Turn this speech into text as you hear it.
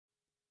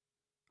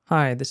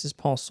Hi, this is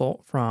Paul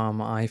Solt from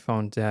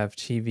iPhone Dev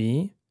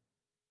TV.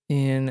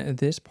 In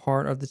this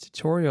part of the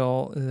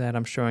tutorial that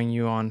I'm showing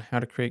you on how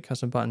to create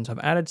custom buttons, I've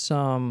added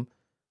some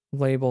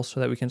labels so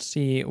that we can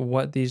see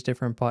what these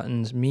different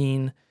buttons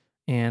mean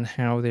and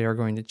how they are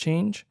going to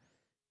change.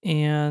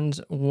 And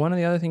one of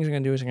the other things I'm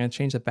going to do is I'm going to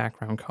change the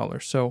background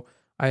color. So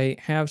I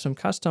have some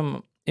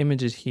custom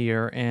images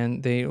here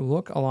and they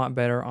look a lot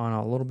better on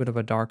a little bit of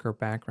a darker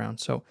background.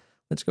 So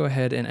let's go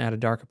ahead and add a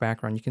darker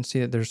background. You can see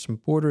that there's some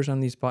borders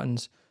on these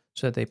buttons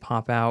so that they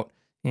pop out.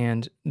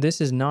 And this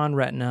is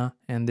non-retina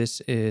and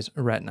this is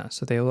retina.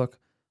 So they look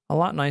a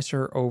lot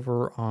nicer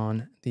over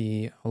on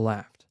the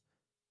left.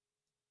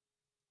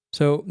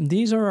 So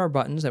these are our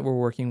buttons that we're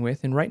working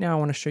with. And right now I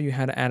want to show you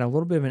how to add a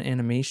little bit of an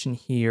animation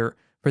here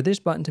for this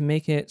button to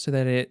make it so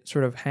that it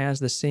sort of has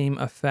the same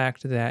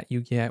effect that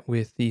you get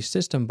with the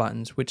system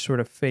buttons, which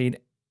sort of fade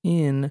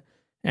in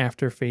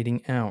after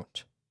fading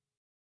out.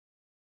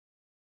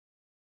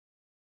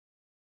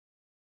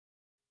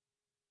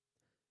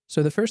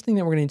 So the first thing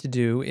that we're going to need to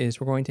do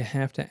is we're going to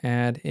have to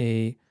add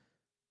a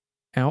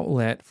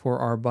outlet for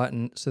our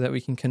button so that we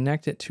can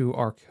connect it to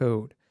our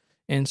code.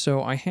 And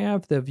so I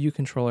have the view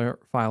controller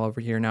file over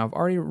here. Now I've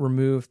already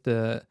removed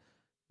the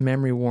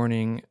memory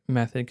warning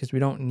method because we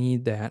don't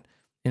need that.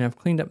 And I've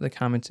cleaned up the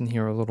comments in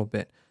here a little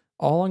bit.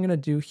 All I'm going to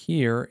do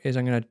here is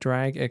I'm going to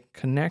drag a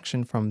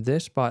connection from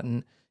this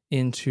button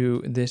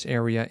into this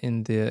area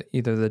in the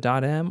either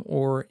the .m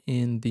or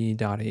in the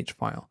 .h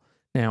file.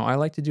 Now I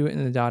like to do it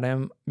in the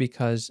 .m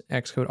because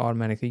Xcode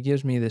automatically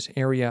gives me this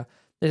area.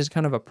 This is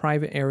kind of a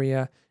private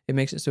area. It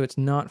makes it so it's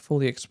not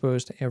fully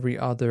exposed to every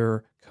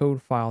other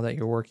code file that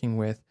you're working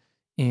with.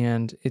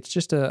 And it's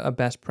just a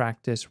best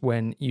practice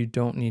when you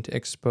don't need to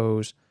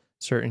expose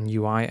certain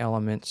UI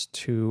elements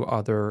to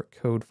other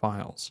code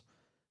files.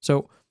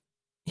 So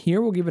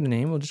here we'll give it a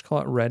name. We'll just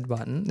call it red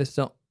button. This is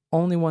the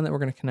only one that we're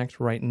going to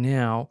connect right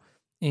now.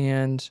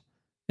 And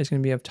it's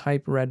going to be of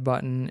type red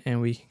button,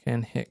 and we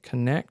can hit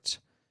connect.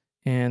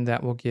 And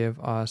that will give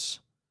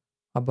us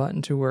a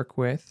button to work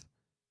with.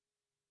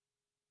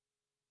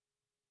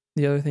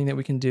 The other thing that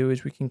we can do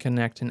is we can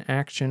connect an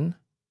action.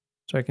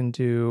 So I can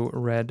do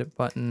red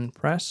button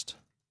pressed.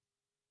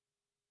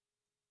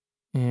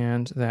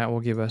 And that will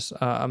give us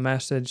a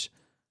message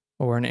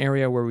or an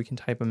area where we can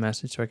type a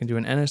message. So I can do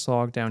an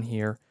NSLog down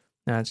here.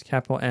 Now it's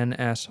capital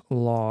NS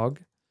log.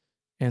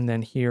 And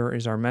then here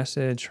is our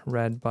message,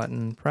 red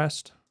button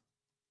pressed.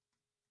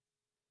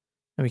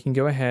 And we can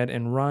go ahead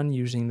and run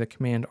using the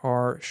Command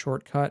R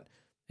shortcut.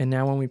 And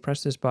now when we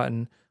press this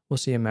button, we'll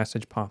see a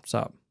message pops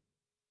up.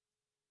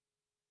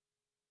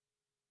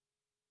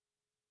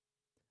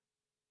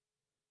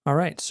 All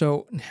right,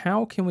 so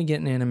how can we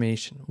get an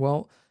animation?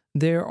 Well,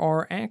 there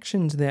are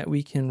actions that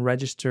we can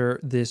register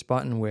this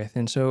button with.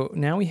 And so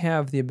now we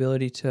have the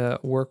ability to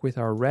work with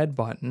our red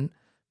button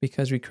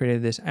because we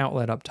created this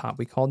outlet up top.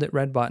 We called it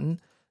red button,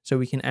 so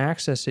we can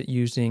access it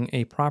using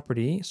a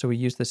property. So we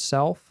use the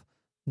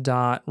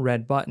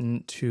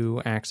self.redButton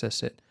to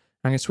access it.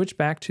 I'm going to switch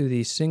back to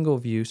the single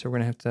view, so we're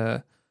going to have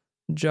to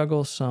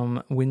juggle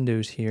some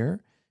windows here.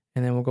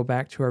 And then we'll go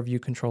back to our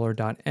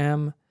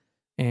viewController.m,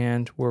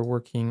 and we're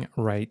working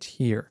right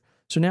here.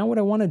 So now what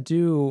I want to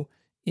do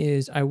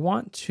is I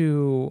want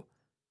to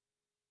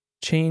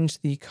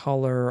change the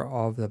color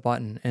of the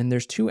button. And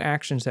there's two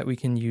actions that we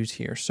can use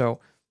here. So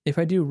if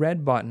I do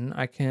red button,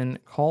 I can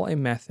call a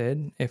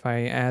method. If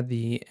I add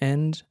the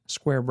end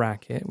square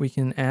bracket, we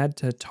can add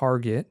to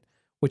target,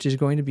 which is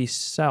going to be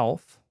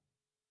self,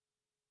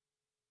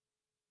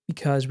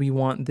 because we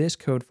want this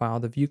code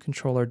file, the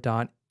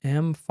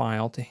viewController.m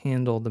file, to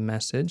handle the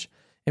message.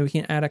 And we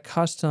can add a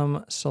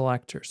custom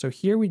selector. So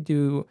here we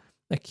do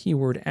a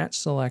keyword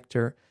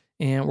 @selector,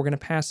 and we're going to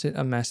pass it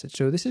a message.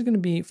 So this is going to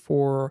be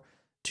for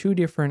two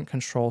different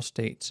control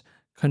states.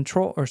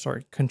 Control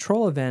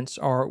events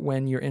are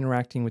when you're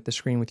interacting with the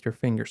screen with your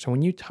finger. So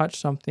when you touch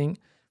something,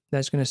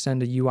 that's going to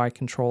send a UI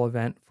control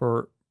event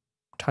for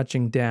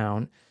touching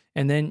down.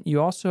 And then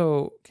you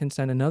also can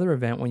send another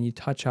event when you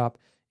touch up.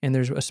 And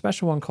there's a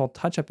special one called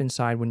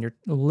TouchUpInside when you're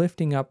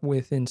lifting up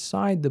with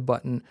inside the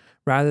button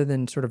rather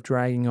than sort of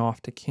dragging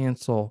off to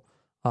cancel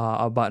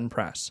a button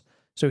press.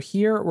 So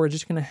here we're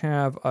just going to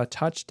have a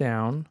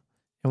touchdown,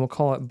 and we'll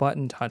call it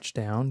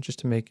buttonTouchDown just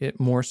to make it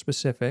more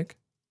specific.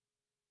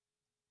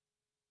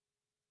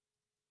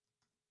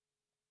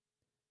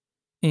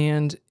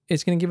 And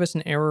it's going to give us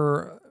an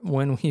error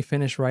when we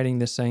finish writing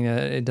this saying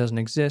that it doesn't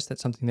exist.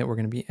 That's something that we're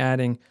going to be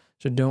adding,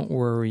 so don't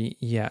worry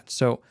yet.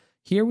 So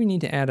here we need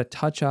to add a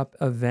touch-up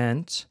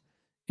event,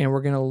 and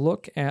we're going to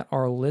look at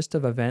our list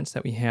of events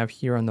that we have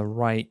here on the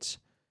right,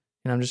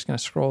 and I'm just going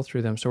to scroll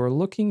through them. So we're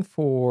looking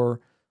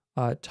for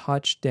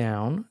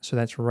touchdown, so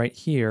that's right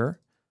here,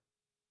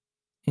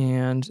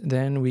 and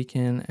then we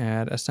can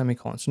add a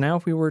semicolon. So now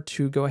if we were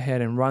to go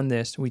ahead and run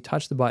this, we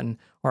touch the button,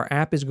 our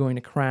app is going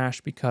to crash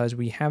because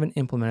we haven't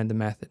implemented the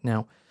method.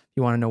 Now, if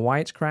you want to know why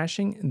it's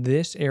crashing,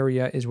 this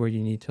area is where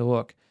you need to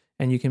look,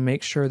 and you can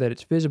make sure that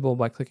it's visible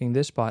by clicking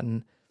this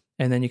button.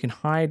 And then you can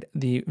hide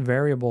the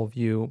variable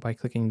view by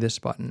clicking this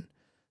button.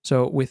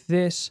 So with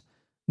this,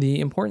 the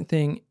important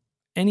thing,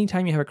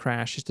 anytime you have a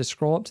crash, is to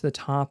scroll up to the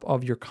top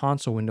of your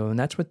console window, and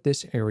that's what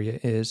this area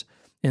is,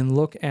 and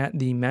look at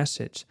the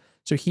message.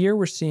 So here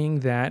we're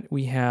seeing that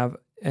we have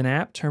an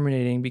app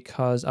terminating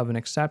because of an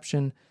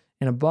exception,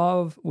 and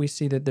above we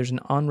see that there's an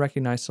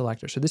unrecognized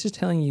selector. So this is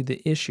telling you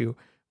the issue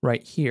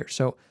right here.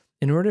 So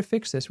in order to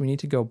fix this, we need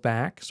to go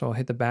back. So I'll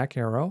hit the back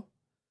arrow,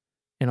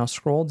 and I'll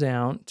scroll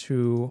down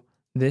to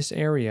this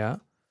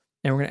area,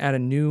 and we're going to add a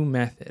new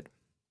method.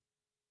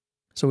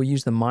 So we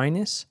use the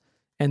minus,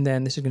 and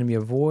then this is going to be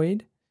a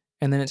void,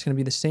 and then it's going to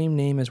be the same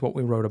name as what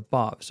we wrote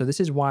above. So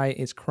this is why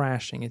it's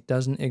crashing. It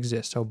doesn't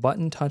exist. So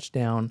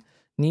buttonTouchDown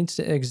needs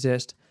to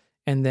exist,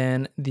 and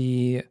then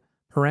the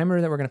parameter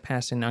that we're going to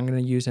pass in, I'm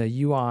going to use a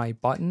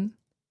UIButton,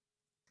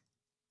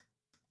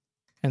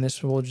 and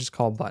this we'll just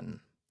call button.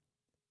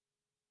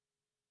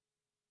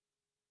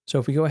 So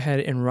if we go ahead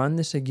and run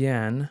this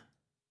again,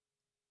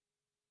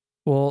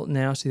 we'll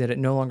now see that it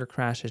no longer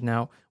crashes.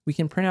 Now, we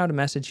can print out a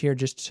message here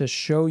just to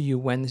show you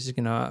when this is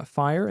going to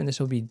fire, and this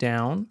will be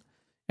down.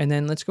 And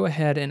then let's go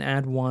ahead and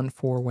add one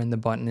for when the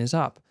button is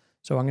up.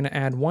 So I'm going to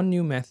add one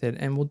new method,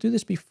 and we'll do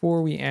this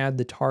before we add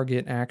the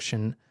target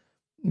action,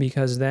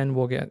 because then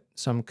we'll get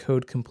some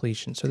code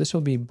completion. So this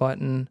will be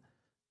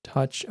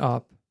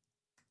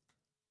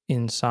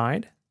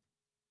buttonTouchUpInside,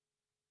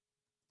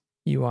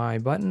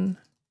 UIButton,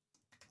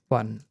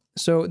 button.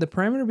 So the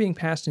parameter being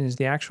passed in is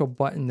the actual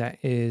button that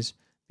is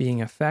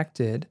being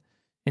affected.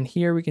 And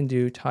here we can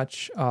do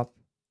TouchUpInside.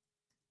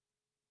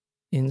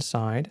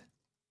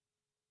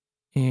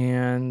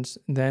 And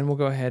then we'll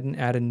go ahead and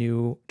add a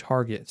new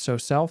target. So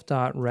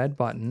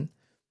self.redButton,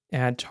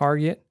 add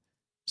target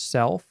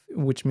self,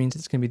 which means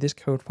it's going to be this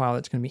code file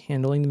that's going to be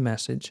handling the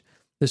message.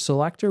 The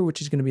selector,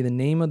 which is going to be the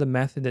name of the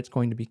method that's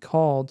going to be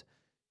called.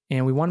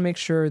 And we want to make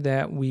sure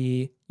that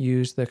we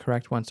use the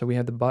correct one. So we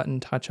have the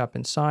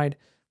buttonTouchUpInside.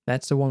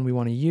 That's the one we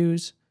want to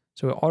use.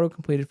 So it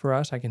auto-completed for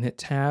us. I can hit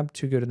tab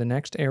to go to the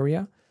next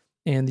area.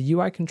 And the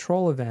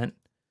UIControlEvent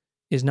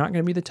is not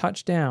going to be the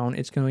touchdown.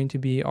 It's going to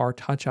be our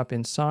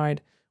TouchUpInside,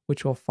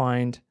 which we'll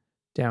find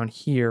down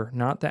here,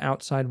 not the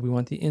outside. We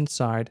want the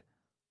inside.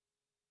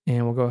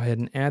 And we'll go ahead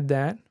and add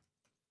that.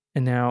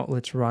 And now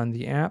let's run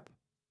the app.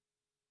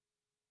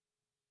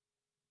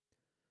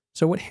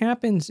 So what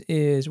happens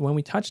is when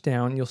we touch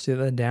down, you'll see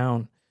that the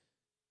down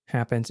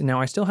happens. And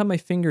now I still have my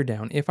finger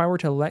down. If I were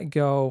to let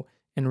go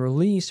and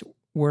release,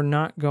 we're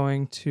not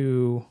going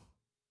to,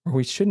 or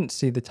we shouldn't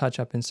see the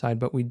TouchUpInside,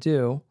 but we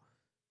do.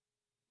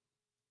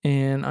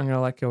 And I'm going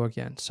to let go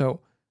again. So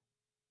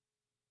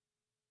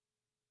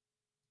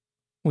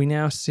we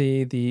now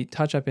see the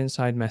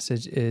TouchUpInside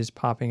message is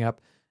popping up.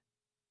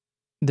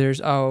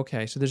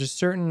 Okay, so there's a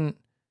certain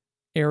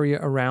area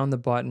around the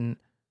button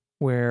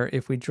where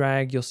if we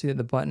drag, you'll see that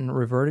the button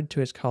reverted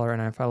to its color.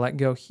 And if I let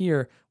go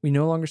here, we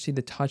no longer see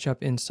the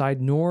TouchUpInside,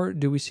 nor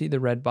do we see the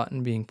red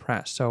button being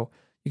pressed. So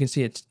you can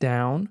see it's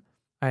down.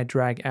 I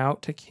drag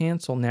out to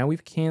cancel. Now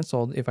we've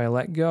canceled. If I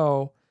let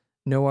go,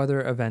 no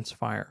other events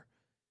fire.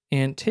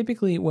 And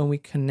typically when we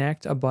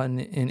connect a button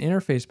in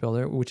Interface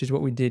Builder, which is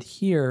what we did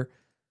here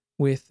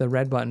with the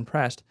red button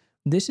pressed,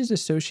 this is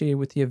associated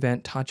with the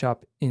event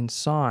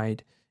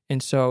TouchUpInside.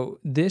 And so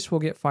this will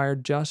get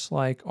fired just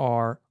like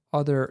our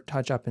other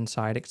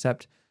TouchUpInside,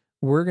 except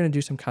we're going to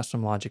do some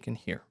custom logic in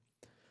here.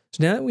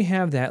 So now that we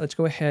have that, let's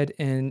go ahead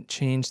and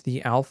change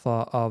the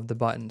alpha of the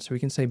button. So we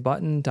can say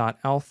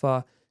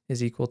button.alpha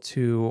is equal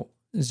to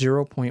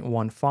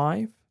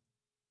 0.15.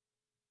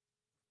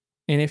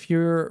 And if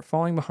you're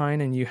falling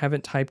behind and you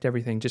haven't typed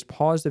everything, just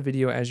pause the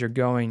video as you're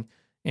going,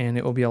 and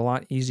it will be a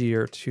lot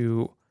easier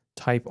to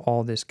type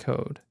all this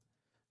code.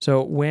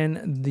 So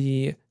when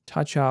the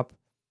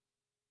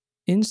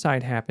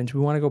TouchUpInside happens, we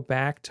want to go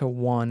back to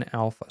 1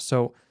 alpha.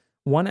 So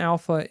 1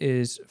 alpha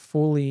is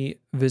fully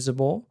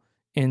visible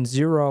and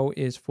 0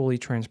 is fully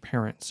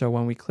transparent. So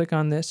when we click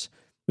on this,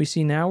 we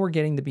see now we're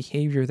getting the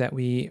behavior that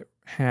we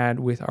had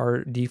with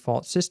our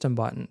default system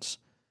buttons.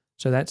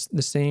 So that's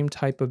the same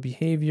type of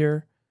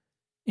behavior,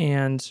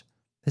 and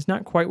it's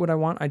not quite what I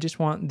want. I just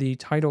want the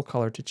title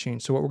color to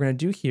change. So what we're going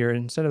to do here,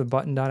 instead of the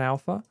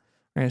button.alpha, I'm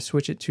going to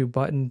switch it to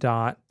button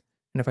dot,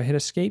 and if I hit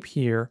escape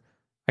here,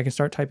 I can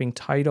start typing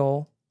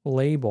title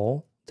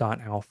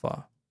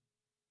label.alpha.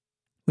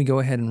 We go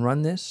ahead and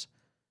run this,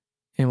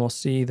 and we'll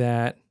see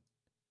that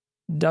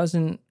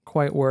doesn't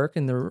quite work.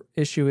 And the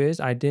issue is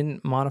I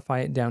didn't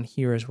modify it down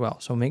here as well.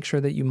 So make sure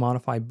that you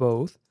modify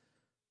both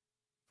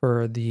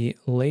for the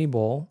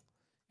label.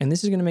 And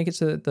this is going to make it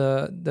so that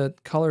the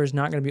color is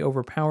not going to be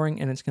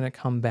overpowering and it's going to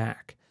come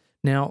back.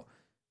 Now,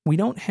 we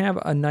don't have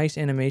a nice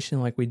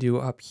animation like we do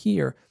up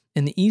here.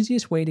 And the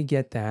easiest way to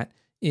get that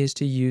is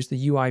to use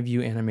the UI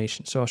view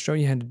animation. So I'll show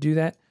you how to do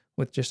that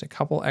with just a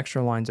couple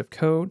extra lines of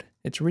code.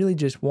 It's really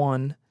just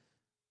one.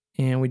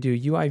 And we do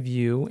UI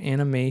view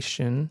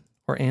animation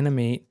or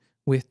animate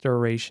with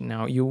duration.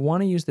 Now you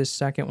want to use this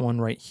second one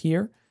right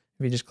here.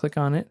 If you just click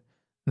on it,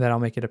 that'll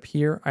make it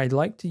appear. I'd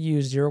like to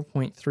use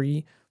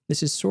 0.3.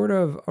 This is sort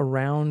of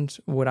around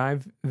what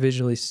I've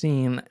visually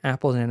seen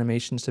Apple's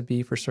animations to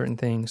be for certain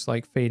things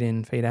like fade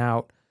in, fade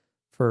out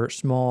for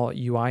small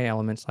UI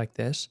elements like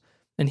this.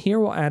 And here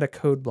we'll add a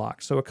code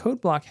block. So a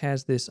code block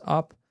has this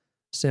up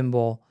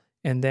symbol,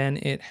 and then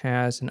it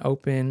has an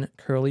open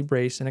curly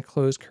brace and a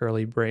closed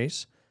curly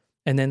brace.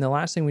 And then the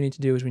last thing we need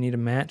to do is we need to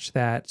match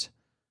that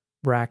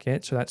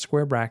bracket, so that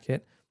square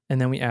bracket,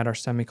 and then we add our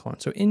semicolon.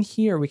 So in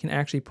here, we can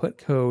actually put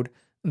code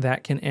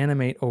that can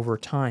animate over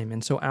time.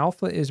 And so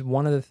alpha is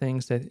one of the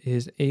things that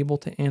is able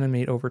to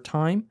animate over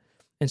time.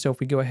 And so if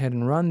we go ahead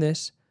and run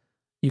this,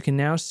 you can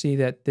now see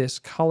that this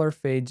color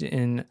fades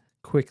in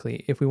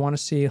quickly. If we want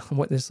to see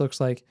what this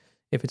looks like,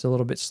 if it's a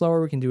little bit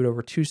slower, we can do it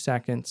over 2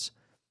 seconds,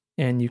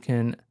 and you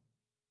can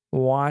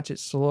watch it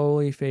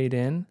slowly fade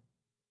in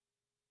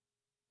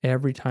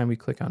every time we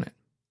click on it.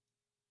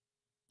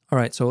 All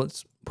right, so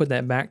let's put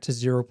that back to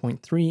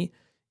 0.3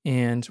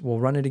 and we'll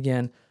run it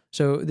again.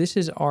 So this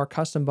is our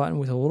custom button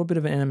with a little bit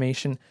of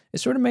animation. It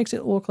sort of makes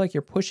it look like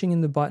you're pushing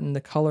in the button, the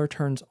color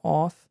turns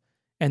off,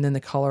 and then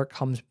the color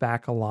comes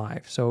back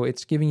alive. So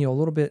it's giving you a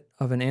little bit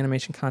of an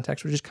animation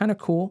context, which is kind of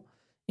cool.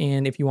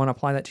 And if you want to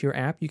apply that to your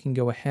app, you can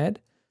go ahead.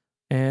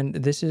 And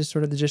this is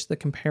sort of just the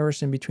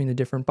comparison between the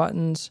different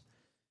buttons.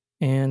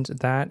 And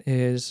that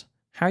is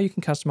how you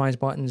can customize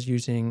buttons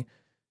using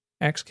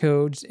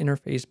Xcode's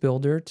interface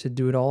builder to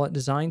do it all at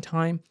design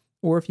time.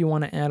 Or if you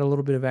want to add a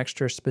little bit of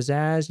extra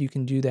pizzazz, you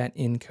can do that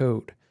in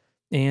code.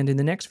 And in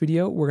the next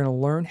video, we're going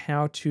to learn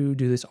how to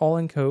do this all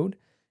in code.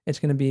 It's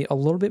going to be a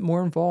little bit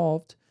more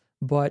involved,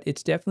 but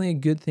it's definitely a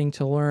good thing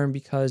to learn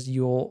because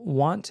you'll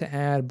want to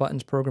add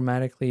buttons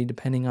programmatically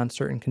depending on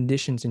certain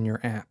conditions in your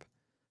app.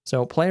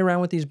 So play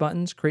around with these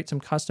buttons, create some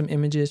custom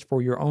images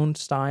for your own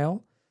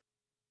style,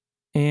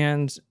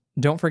 and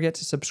don't forget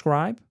to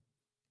subscribe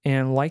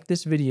and like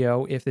this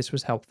video if this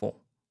was helpful.